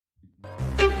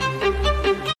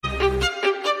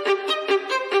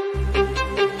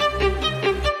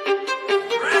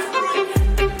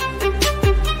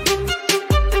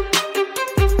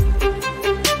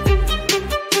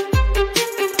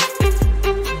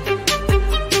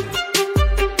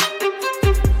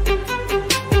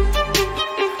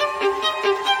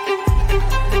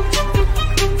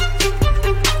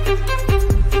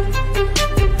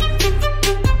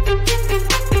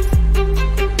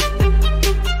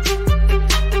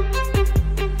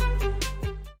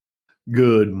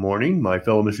Good morning, my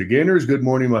fellow Michiganders. Good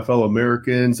morning, my fellow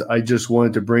Americans. I just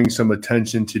wanted to bring some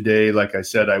attention today, like I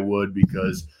said I would,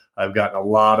 because I've gotten a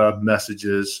lot of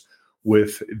messages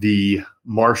with the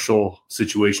Marshall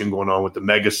situation going on with the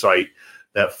mega site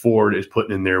that Ford is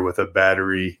putting in there with a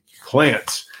battery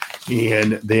plant.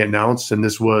 And they announced, and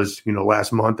this was,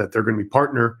 last month, that they're going to be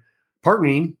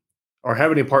partnering or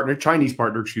having a partner, Chinese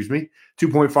partner,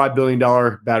 $2.5 billion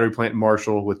battery plant in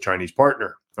Marshall with Chinese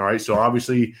partner. All right. So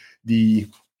obviously the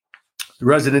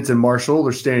residents in Marshall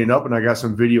are standing up, and I got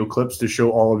some video clips to show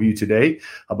all of you today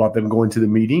about them going to the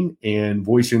meeting and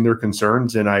voicing their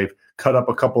concerns. And I've cut up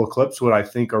a couple of clips, what I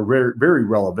think are very, very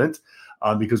relevant,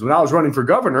 because when I was running for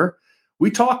governor, we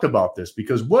talked about this,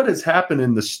 because what has happened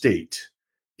in the state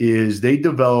is they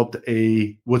developed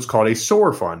what's called a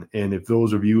SOAR fund. And if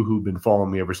those of you who've been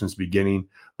following me ever since the beginning,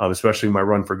 especially my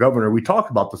run for governor, we talked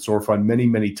about the SOAR fund many,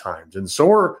 many times. And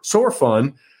SOAR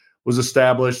fund was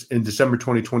established in December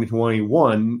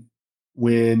 2021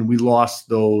 when we lost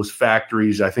those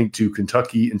factories, I think, to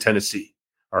Kentucky and Tennessee,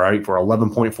 all right, for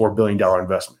 $11.4 billion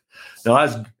investment.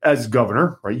 Now, as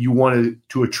governor, right, you wanted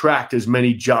to attract as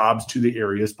many jobs to the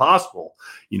area as possible.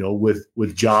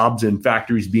 With jobs and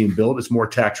factories being built, it's more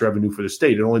tax revenue for the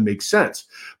state. It only makes sense.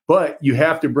 But you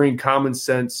have to bring common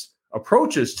sense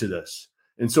approaches to this.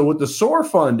 And so what the SOAR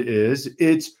fund is,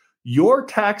 it's your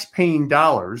tax-paying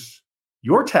dollars,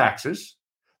 your taxes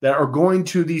that are going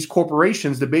to these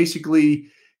corporations to basically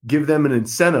give them an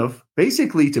incentive,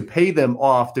 basically to pay them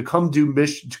off to come do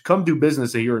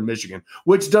business here in Michigan,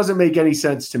 which doesn't make any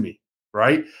sense to me,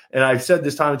 right? And I've said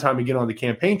this time and time again on the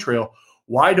campaign trail,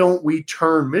 why don't we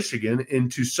turn Michigan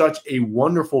into such a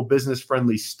wonderful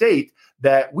business-friendly state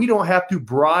that we don't have to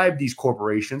bribe these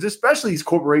corporations, especially these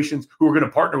corporations who are going to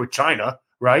partner with China,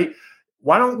 right?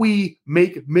 Why don't we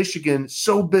make Michigan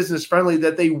so business-friendly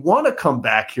that they want to come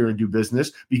back here and do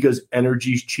business, because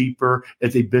energy is cheaper.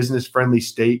 It's a business-friendly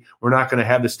state. We're not going to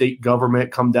have the state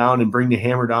government come down and bring the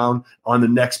hammer down on the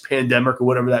next pandemic or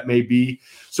whatever that may be.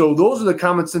 So those are the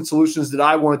common sense solutions that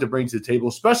I wanted to bring to the table,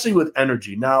 especially with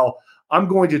energy. Now, I'm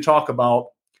going to talk about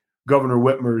Governor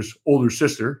Whitmer's older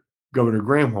sister, Governor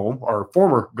Granholm, or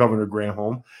former Governor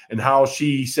Granholm, and how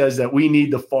she says that we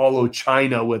need to follow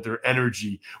China with their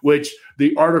energy, which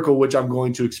the article which I'm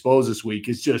going to expose this week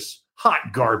is just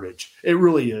hot garbage. It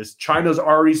really is. China's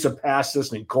already surpassed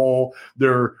us in coal.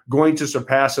 They're going to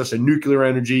surpass us in nuclear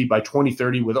energy by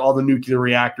 2030 with all the nuclear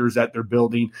reactors that they're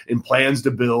building and plans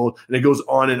to build. And it goes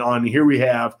on and on. And here we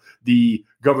have the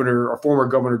governor, or former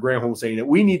Governor Granholm, saying that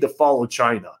we need to follow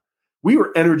China. We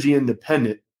were energy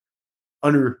independent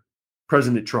under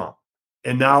President Trump.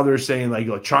 And now they're saying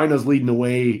China's leading the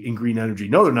way in green energy.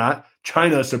 No, they're not.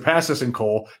 China surpassed us in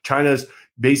coal. China's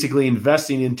basically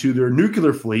investing into their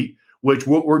nuclear fleet, which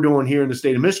what we're doing here in the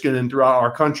state of Michigan and throughout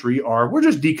our country we're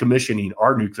just decommissioning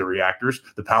our nuclear reactors.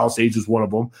 The Palisades is one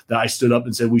of them that I stood up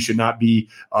and said we should not be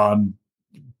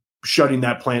shutting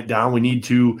that plant down. We need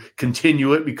to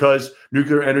continue it because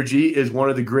nuclear energy is one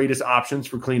of the greatest options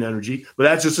for clean energy. But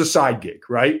that's just a side gig,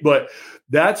 right? But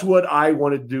that's what I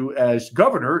wanted to do as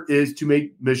governor, is to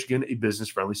make Michigan a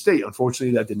business-friendly state.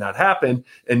 Unfortunately, that did not happen.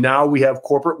 And now we have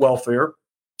corporate welfare,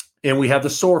 and we have the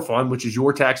SOAR fund, which is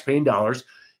your tax-paying dollars,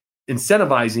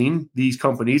 incentivizing these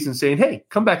companies and saying, hey,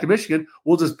 come back to Michigan.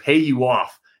 We'll just pay you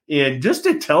off. And just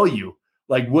to tell you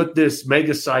what this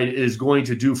mega site is going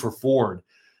to do for Ford,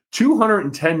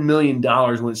 $210 million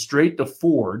went straight to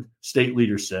Ford, state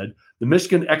leaders said. The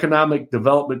Michigan Economic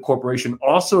Development Corporation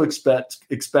also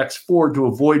expects Ford to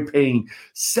avoid paying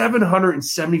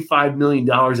 $775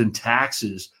 million in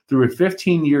taxes through a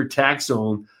 15-year tax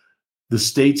zone the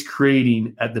state's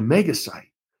creating at the mega site.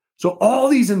 So all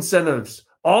these incentives,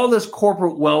 all this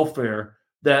corporate welfare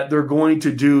that they're going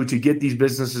to do to get these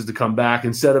businesses to come back,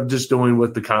 instead of just doing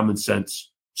what the common sense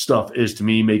stuff is to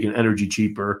me, making energy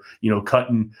cheaper,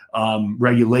 cutting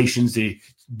regulations to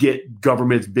get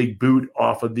government's big boot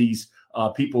off of these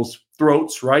people's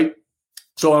throats, right?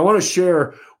 So I want to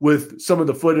share with some of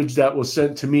the footage that was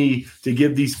sent to me to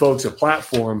give these folks a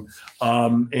platform.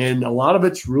 And a lot of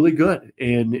it's really good,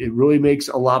 and it really makes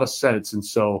a lot of sense. And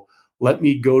so let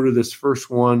me go to this first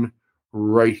one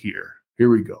right here. Here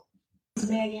we go.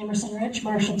 Maggie Emerson Rich,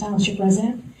 Marshall Township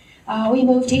resident. We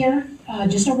moved here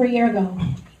just over a year ago.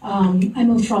 I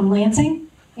moved from Lansing,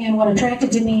 and what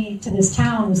attracted me to this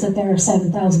town was that there are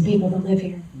 7,000 people that live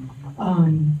here.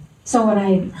 So when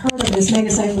I heard of this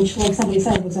mega site, which, like somebody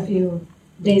said, was a few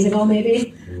days ago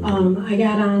maybe, I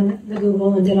got on the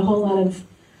Google and did a whole lot of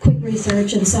quick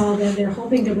research and saw that they're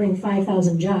hoping to bring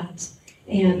 5,000 jobs.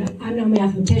 And I'm no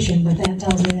mathematician, but that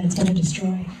tells me that it's going to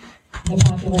destroy the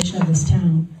population of this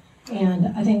town. And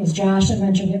I think it was Josh that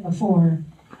mentioned it before.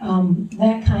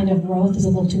 That kind of growth is a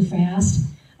little too fast.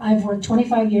 I've worked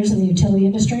 25 years in the utility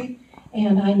industry,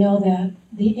 and I know that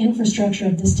the infrastructure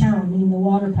of this town, meaning the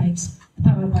water pipes, the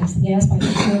power pipes, the gas pipes,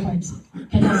 the sewer pipes,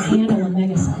 cannot handle a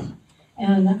mega site.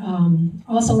 And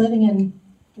also living in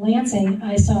Lansing,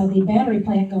 I saw the battery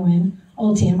plant go in,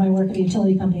 Ultium. I work at a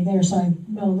utility company there, so I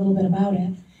know a little bit about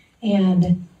it.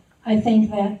 And I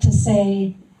think that to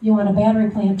say you want a battery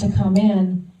plant to come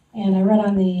in, and I read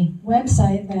on the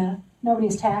website that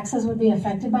nobody's taxes would be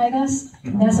affected by this.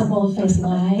 That's a bold-faced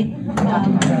lie.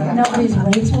 Nobody's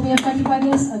rates will be affected by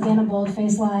this. Again, a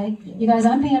bold-faced lie. You guys,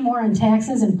 I'm paying more on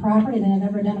taxes and property than I've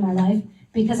ever done in my life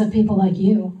because of people like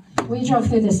you. We drove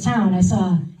through this town. I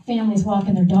saw families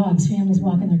walking their dogs, families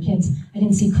walking their kids. I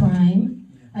didn't see crime.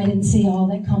 I didn't see all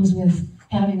that comes with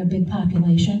having a big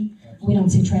population. We don't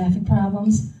see traffic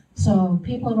problems. So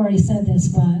people have already said this,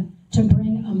 but to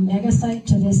bring a mega site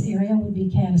to this area would be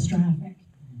catastrophic.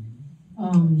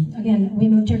 Again, we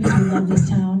moved here because we love this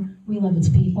town, we love its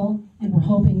people, and we're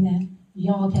hoping that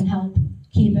y'all can help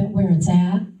keep it where it's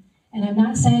at. And I'm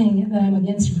not saying that I'm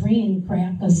against green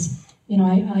crap, because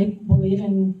I believe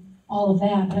in all of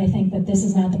that, but I think that this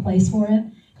is not the place for it.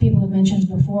 People have mentioned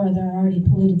before there are already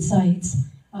polluted sites.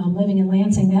 Living in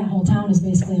Lansing, that whole town is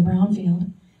basically a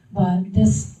brownfield. But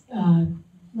this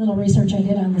little research I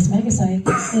did on this mega site,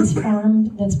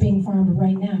 that's being farmed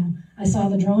right now. I saw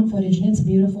the drone footage, and it's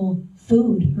beautiful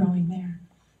food growing there.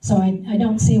 So I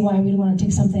don't see why we'd want to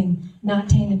take something not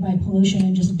tainted by pollution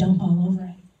and just dump all over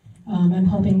it. I'm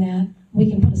hoping that we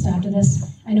can put a stop to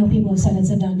this. I know people have said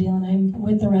it's a done deal, and I'm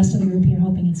with the rest of the group here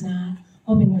hoping it's not,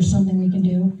 hoping there's something we can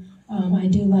do. I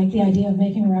do like the idea of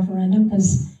making a referendum,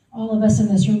 because all of us in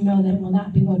this room know that it will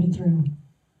not be voted through.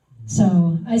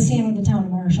 So I stand with the town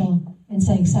of Marshall and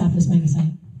saying stop this mega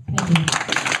site. Thank you.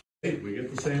 Hey, we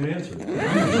get the same answer.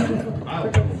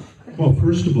 Well,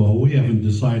 first of all, we haven't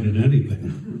decided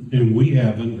anything, and we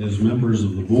haven't, as members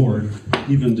of the board,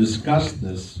 even discussed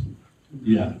this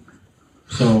yet.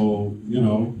 So,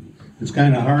 it's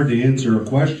kind of hard to answer a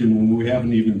question when we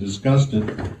haven't even discussed it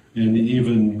and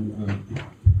even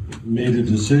made a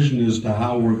decision as to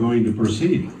how we're going to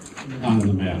proceed on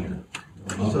the matter.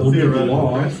 Under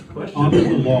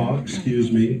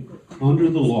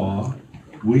the law,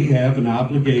 we have an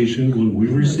obligation when we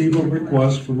receive a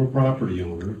request from a property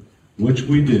owner, which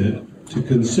we did, to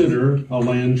consider a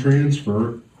land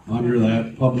transfer under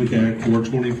that Public Act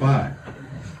 425.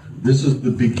 This is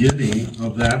the beginning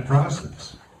of that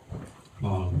process.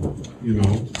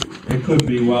 It could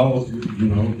be,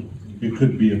 it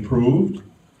could be approved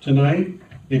tonight.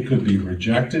 It could be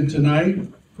rejected tonight.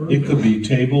 It could be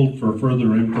tabled for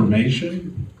further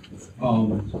information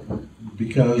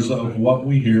because of what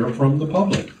we hear from the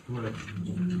public.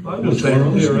 I'm just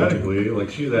saying theoretically, like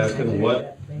she's asking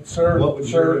what would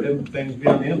certain things be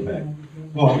on the impact?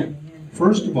 Well,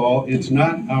 first of all, it's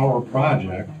not our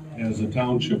project as a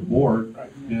township board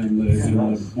and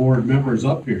the board members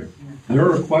up here.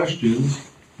 There are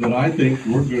questions that I think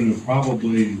we're going to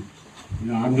probably,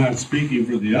 I'm not speaking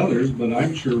for the others, but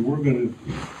I'm sure we're going to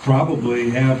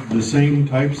probably have the same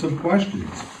types of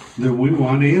questions that we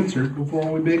want answered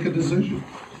before we make a decision.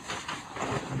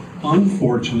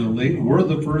 Unfortunately, we're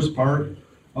the first part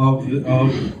of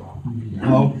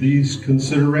these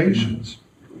considerations.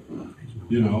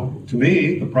 To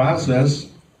me, the process,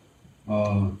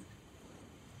 well,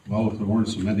 if there weren't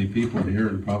so many people here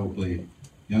and probably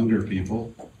younger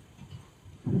people,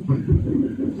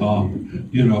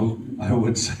 I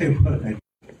would say what I...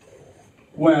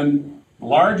 When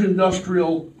large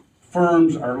industrial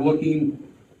firms are looking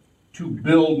to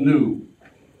build new,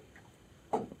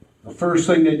 the first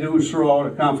thing they do is throw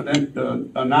out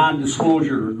a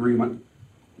non-disclosure agreement.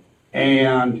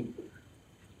 And,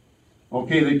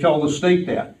 they tell the state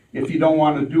that. If you don't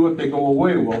want to do it, they go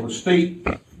away. Well, the state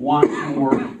wants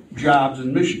more jobs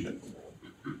in Michigan.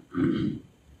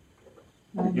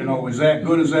 Is that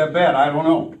good, is that bad? I don't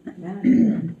know.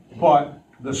 But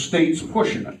the state's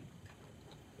pushing it.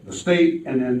 The state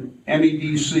and then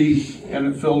MEDC, and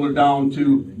it filtered down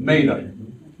to MEDA,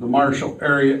 the Marshall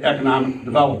Area Economic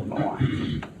Development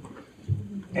Alliance.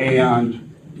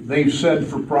 And they've said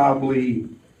for probably,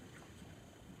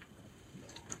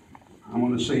 I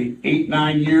want to say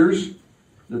 8-9 years,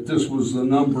 that this was the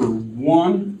number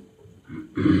one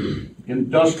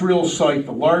industrial site,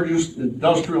 the largest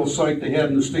industrial site they had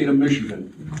in the state of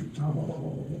Michigan,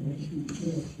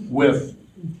 with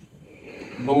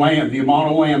the land, the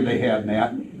amount of land they had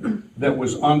in that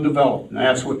was undeveloped, and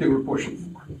that's what they were pushing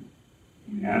for.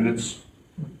 And it's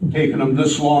taken them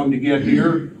this long to get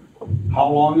here. How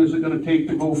long is it going to take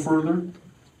to go further?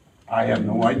 I have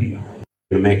no idea.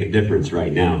 To make a difference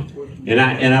right now. And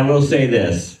I will say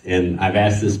this, and I've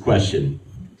asked this question,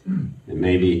 and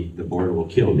maybe the board will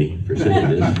kill me for saying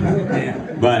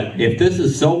this, but if this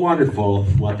is so wonderful,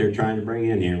 what they're trying to bring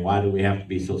in here, why do we have to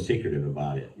be so secretive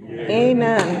about it?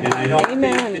 Amen. And I don't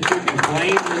Amen. think that you can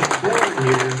blame this board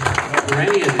here for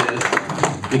any of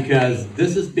this, because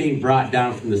this is being brought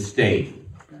down from the state.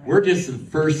 We're just the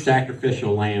first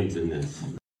sacrificial lambs in this.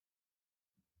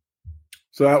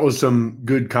 So that was some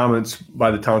good comments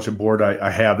by the township board. I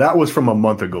have that was from a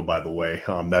month ago, by the way.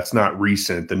 That's not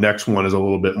recent. The next one is a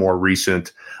little bit more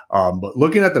recent. But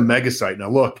looking at the mega site now,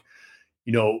 look,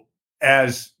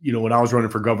 as you know, when I was running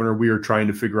for governor, we were trying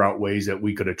to figure out ways that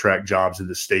we could attract jobs to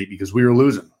the state because we were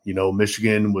losing.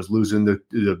 Michigan was losing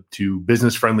to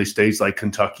business friendly states like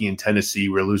Kentucky and Tennessee.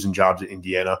 We were losing jobs in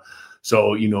Indiana.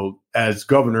 So, as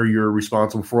governor, you're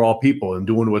responsible for all people and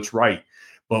doing what's right.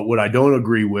 But what I don't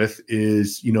agree with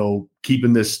is,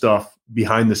 keeping this stuff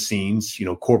behind the scenes,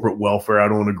 corporate welfare, I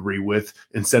don't agree with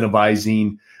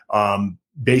incentivizing,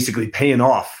 basically paying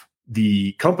off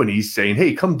the companies saying,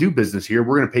 hey, come do business here.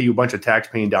 We're going to pay you a bunch of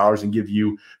tax-paying dollars and give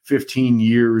you 15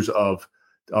 years of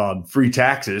free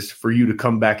taxes for you to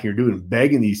come back here doing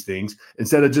begging these things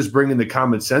instead of just bringing the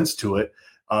common sense to it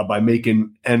by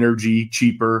making energy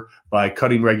cheaper, by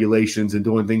cutting regulations and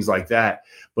doing things like that.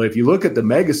 But if you look at the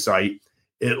mega site,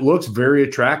 it looks very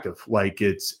attractive. Like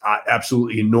it's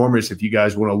absolutely enormous. If you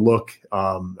guys want to look,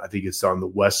 I think it's on the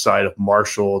west side of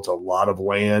Marshall. It's a lot of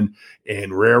land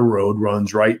and railroad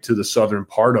runs right to the southern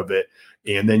part of it.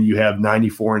 And then you have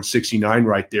 94 and 69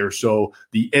 right there. So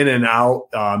the in and out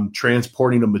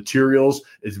transporting of materials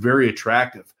is very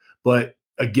attractive. But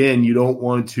again, you don't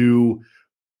want to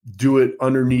do it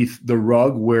underneath the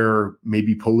rug where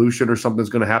maybe pollution or something's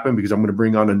going to happen, because I'm going to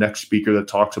bring on the next speaker that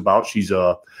talks about, she's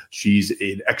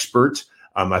an expert.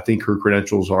 I think her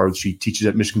credentials are, she teaches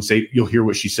at Michigan State. You'll hear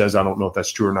what she says. I don't know if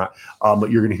that's true or not, but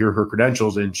you're going to hear her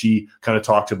credentials. And she kind of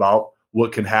talks about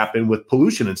what can happen with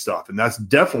pollution and stuff. And that's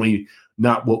definitely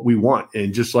not what we want.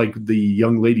 And just like the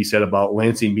young lady said about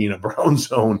Lansing being a brown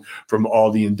zone from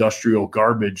all the industrial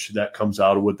garbage that comes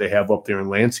out of what they have up there in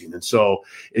Lansing. And so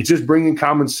it's just bringing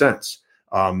common sense,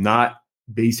 not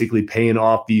basically paying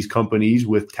off these companies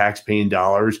with tax-paying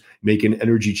dollars, making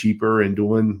energy cheaper and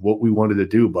doing what we wanted to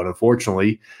do. But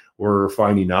unfortunately, we're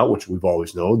finding out, which we've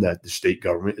always known, that the state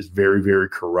government is very, very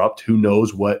corrupt. Who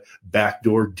knows what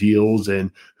backdoor deals and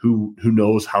who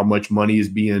knows how much money is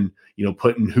being,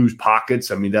 put in whose pockets.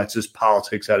 I mean, that's just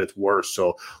politics at its worst.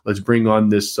 So let's bring on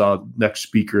this next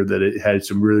speaker that it had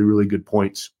some really, really good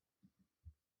points.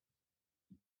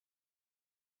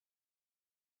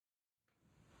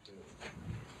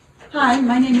 Hi,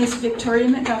 my name is Victoria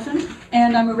McGuffin,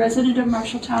 and I'm a resident of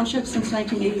Marshall Township since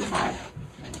 1985.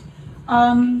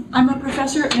 I'm a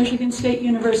professor at Michigan State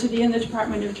University in the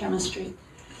Department of Chemistry.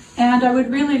 And I would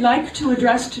really like to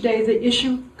address today the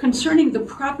issue concerning the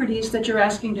properties that you're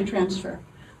asking to transfer.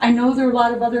 I know there are a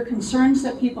lot of other concerns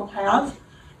that people have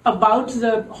about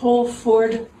the whole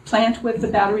Ford plant with the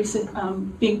batteries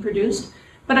being produced,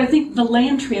 but I think the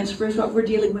land transfer is what we're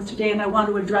dealing with today, and I want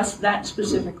to address that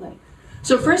specifically.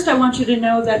 So first, I want you to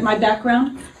know that my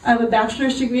background, I have a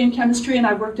bachelor's degree in chemistry, and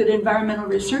I worked at Environmental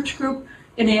Research Group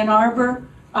in Ann Arbor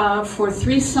for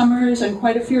 3 summers and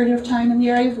quite a period of time in the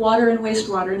area of water and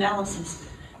wastewater analysis.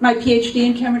 My PhD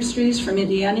in chemistry is from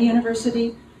Indiana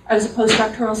University. I was a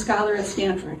postdoctoral scholar at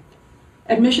Stanford.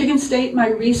 At Michigan State, my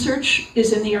research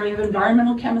is in the area of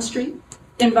environmental chemistry,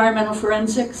 environmental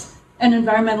forensics, and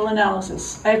environmental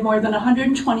analysis. I have more than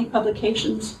 120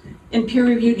 publications in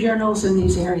peer-reviewed journals in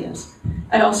these areas.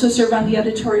 I also serve on the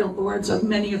editorial boards of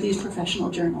many of these professional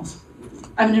journals.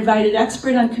 I'm an invited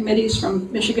expert on committees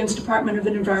from Michigan's Department of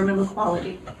Environmental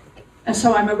Quality. And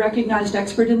so I'm a recognized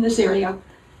expert in this area.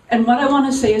 And what I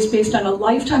want to say is based on a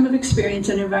lifetime of experience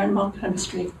in environmental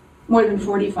chemistry, more than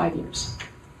 45 years.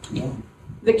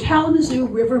 The Kalamazoo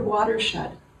River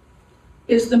watershed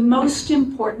is the most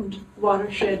important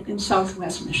watershed in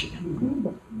southwest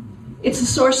Michigan. It's the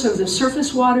source of the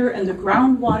surface water and the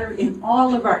groundwater in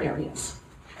all of our areas.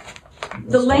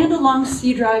 The land along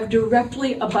C Drive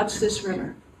directly abuts this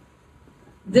river.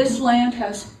 This land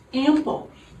has ample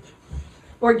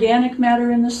organic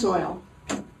matter in the soil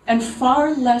and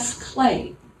far less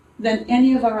clay than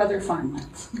any of our other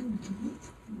farmlands.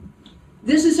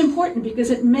 This is important because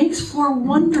it makes for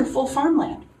wonderful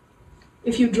farmland.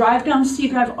 If you drive down C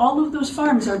Drive, all of those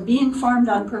farms are being farmed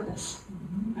on purpose.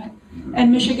 Right?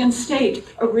 And Michigan State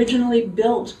originally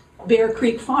built Bear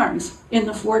Creek Farms in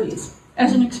the 40s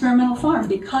as an experimental farm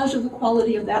because of the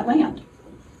quality of that land.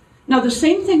 Now, the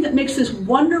same thing that makes this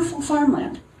wonderful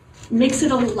farmland makes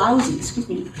it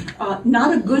a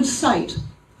not a good site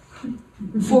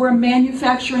for a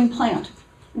manufacturing plant.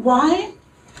 Why?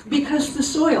 Because the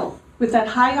soil with that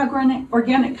high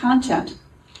organic content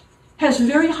has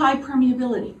very high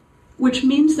permeability, which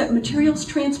means that materials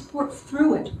transport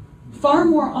through it far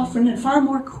more often and far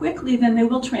more quickly than they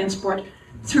will transport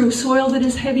through soil that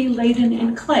is heavy laden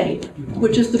in clay,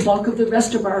 which is the bulk of the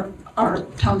rest of our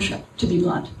township, to be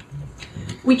blunt.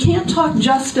 We can't talk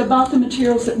just about the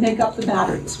materials that make up the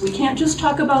batteries. We can't just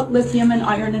talk about lithium and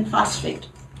iron and phosphate.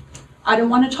 I don't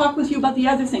want to talk with you about the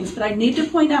other things, but I need to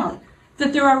point out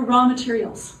that there are raw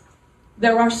materials,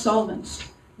 there are solvents,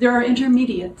 there are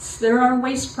intermediates, there are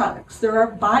waste products, there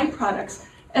are byproducts,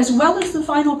 as well as the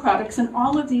final products, and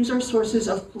all of these are sources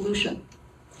of pollution.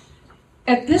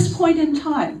 At this point in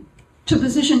time, to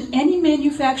position any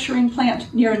manufacturing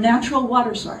plant near a natural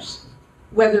water source,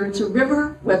 whether it's a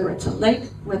river, whether it's a lake,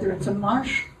 whether it's a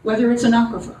marsh, whether it's an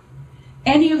aquifer,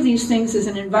 any of these things is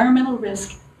an environmental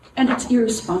risk, and it's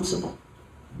irresponsible.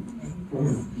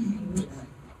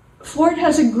 Ford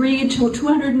has agreed to a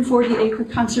 240-acre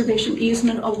conservation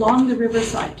easement along the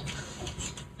riverside.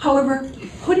 However,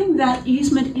 putting that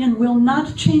easement in will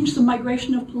not change the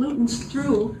migration of pollutants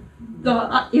through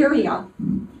the area.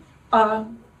 I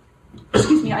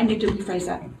need to rephrase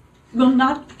that. Will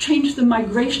not change the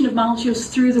migration of molecules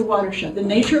through the watershed. The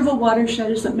nature of a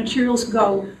watershed is that materials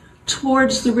go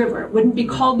towards the river. It wouldn't be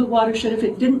called the watershed if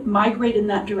it didn't migrate in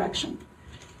that direction.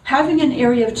 Having an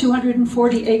area of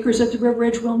 240 acres at the river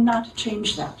edge will not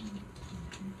change that.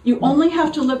 You only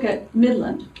have to look at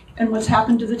Midland and what's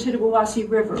happened to the Tittabawassee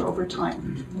River over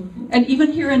time. And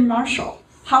even here in Marshall,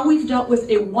 how we've dealt with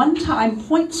a one-time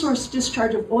point source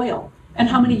discharge of oil and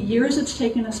how many years it's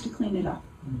taken us to clean it up,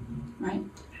 right?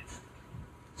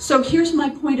 So here's my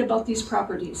point about these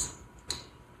properties.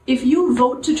 If you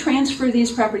vote to transfer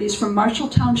these properties from Marshall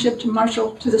Township to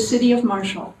the city of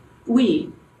Marshall,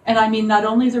 we, and I mean not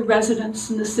only the residents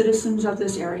and the citizens of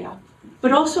this area,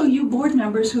 but also you board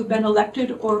members who've been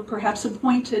elected or perhaps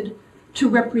appointed to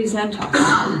represent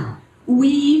us,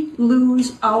 we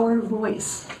lose our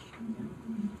voice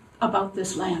about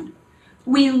this land.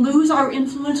 We lose our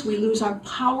influence, we lose our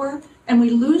power, and we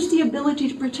lose the ability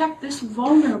to protect this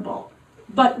vulnerable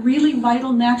but really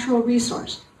vital natural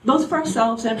resource, both for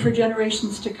ourselves and for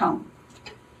generations to come.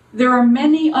 There are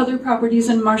many other properties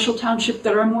in Marshall Township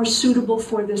that are more suitable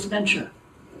for this venture.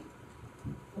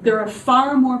 There are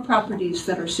far more properties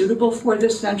that are suitable for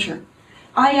this venture.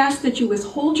 I ask that you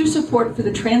withhold your support for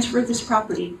the transfer of this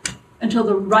property until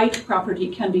the right property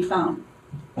can be found.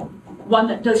 One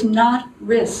that does not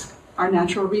risk our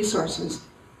natural resources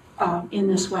in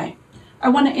this way. I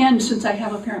want to end, since I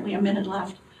have apparently a minute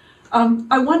left.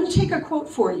 I want to take a quote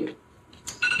for you.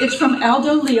 It's from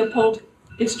Aldo Leopold.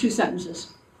 It's 2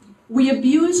 sentences. We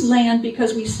abuse land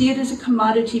because we see it as a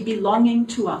commodity belonging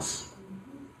to us.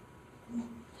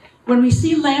 When we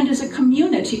see land as a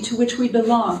community to which we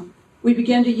belong, we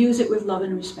begin to use it with love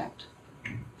and respect.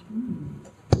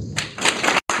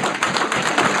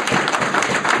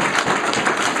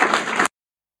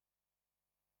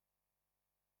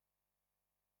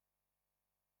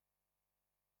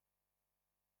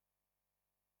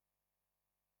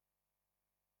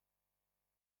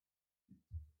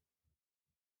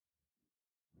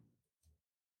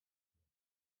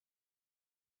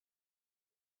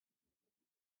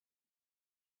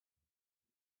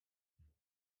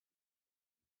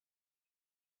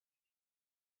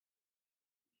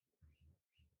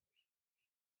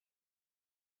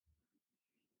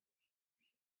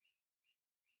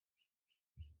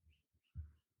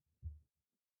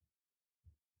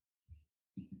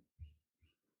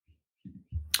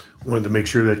 Wanted to make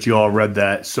sure that you all read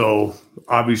that. So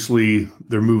obviously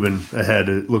they're moving ahead,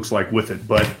 it looks like, with it.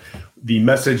 But the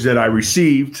message that I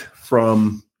received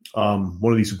from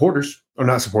one of these supporters, or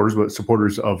not supporters, but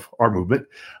supporters of our movement,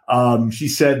 she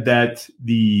said that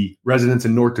the residents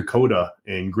in North Dakota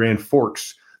and Grand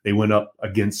Forks, they went up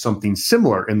against something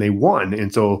similar and they won.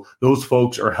 And so those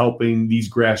folks are helping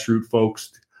these grassroots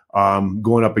folks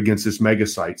going up against this mega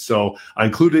site. So I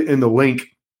included the link,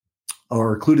 in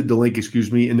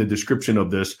the description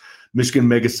of this,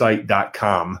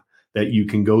 MichiganMegasite.com, that you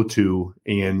can go to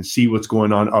and see what's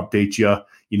going on, update you,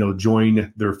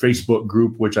 join their Facebook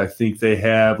group, which I think they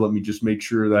have. Let me just make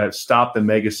sure that I've Stop the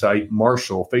Megasite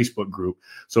Marshall Facebook group.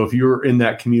 So if you're in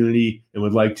that community and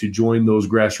would like to join those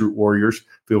grassroots warriors,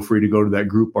 feel free to go to that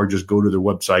group or just go to their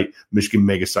website,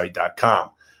 MichiganMegasite.com.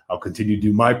 I'll continue to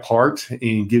do my part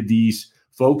and give these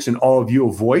folks and all of you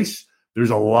a voice. There's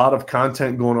a lot of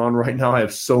content going on right now. I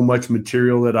have so much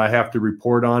material that I have to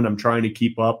report on. I'm trying to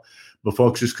keep up. But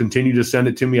folks, just continue to send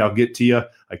it to me. I'll get to you.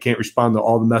 I can't respond to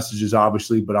all the messages,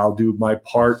 obviously, but I'll do my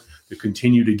part to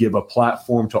continue to give a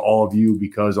platform to all of you,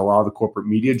 because a lot of the corporate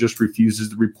media just refuses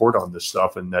to report on this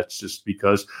stuff. And that's just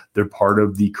because they're part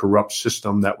of the corrupt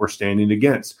system that we're standing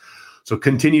against. So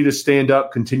continue to stand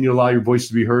up, continue to allow your voice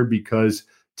to be heard, because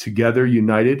together,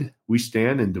 united, we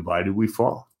stand, and divided, we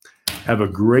fall. Have a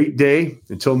great day.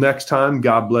 Until next time,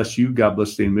 God bless you. God bless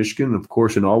the state of Michigan. And of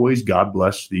course, and always, God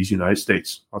bless these United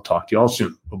States. I'll talk to you all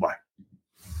soon. Bye-bye.